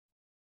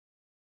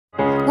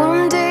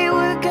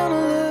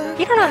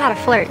know how to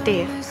flirt, do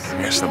you?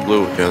 Yes, I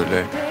blew it the other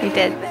day. You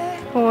did?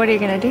 Well, what are you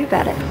gonna do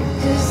about it?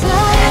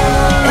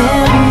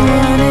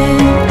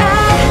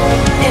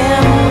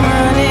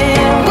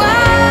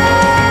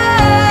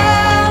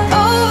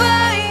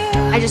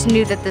 I just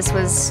knew that this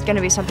was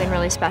gonna be something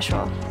really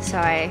special, so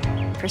I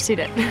pursued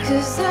it.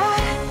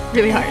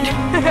 Really hard.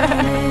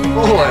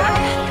 Pull it.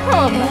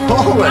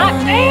 Pull it.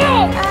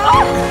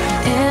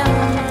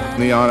 Oh.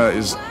 Liana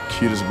is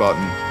cute as a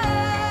button.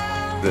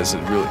 There's a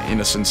real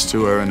innocence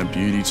to her and a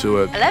beauty to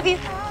it. I love you.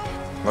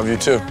 Love you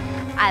too.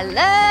 I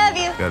love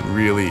you. That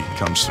really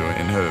comes through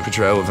in her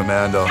portrayal of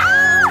Amanda.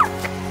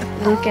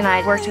 Luke and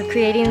I worked with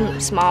creating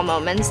small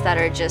moments that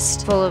are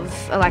just full of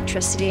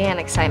electricity and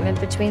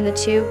excitement between the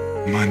two.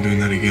 Mind doing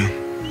that again?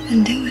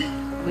 And do it.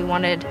 We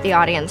wanted the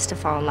audience to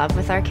fall in love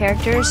with our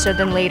characters, so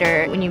then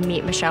later, when you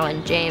meet Michelle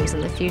and James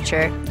in the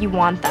future, you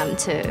want them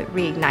to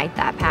reignite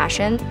that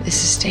passion.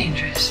 This is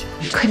dangerous.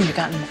 You couldn't have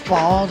gotten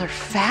bald or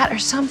fat or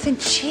something.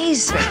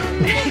 Jeez.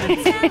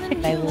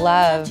 I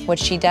love what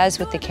she does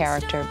with the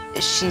character.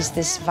 She's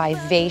this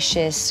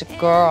vivacious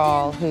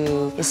girl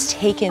who is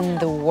taking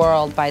the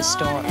world by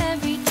storm.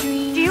 Do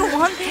you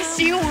want this?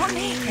 Do you want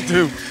me? I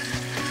do.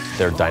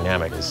 Their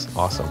dynamic is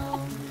awesome.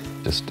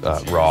 Just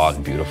raw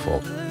and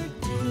beautiful,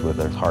 with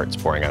their hearts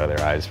pouring out of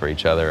their eyes for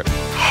each other.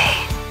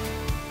 Hey,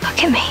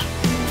 look at me.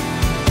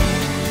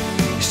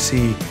 You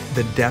see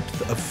the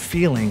depth of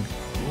feeling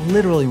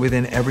literally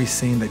within every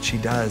scene that she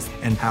does,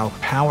 and how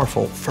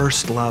powerful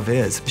first love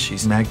is.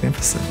 She's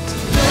magnificent.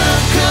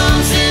 Love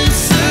comes in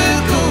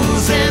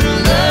circles and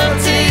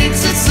love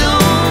takes its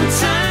own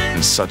time.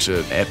 It's such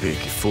an epic,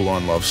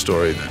 full-on love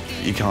story that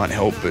you can't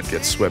help but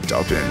get swept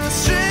up in.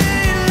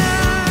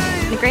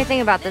 The great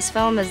thing about this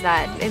film is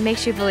that it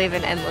makes you believe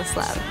in endless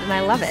love, and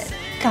I love it.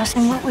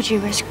 Dawson, what would you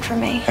risk for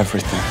me?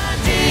 Everything.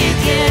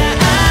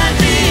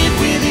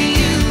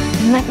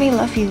 And let me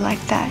love you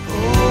like that.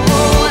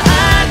 Oh,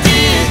 I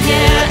did,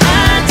 yeah.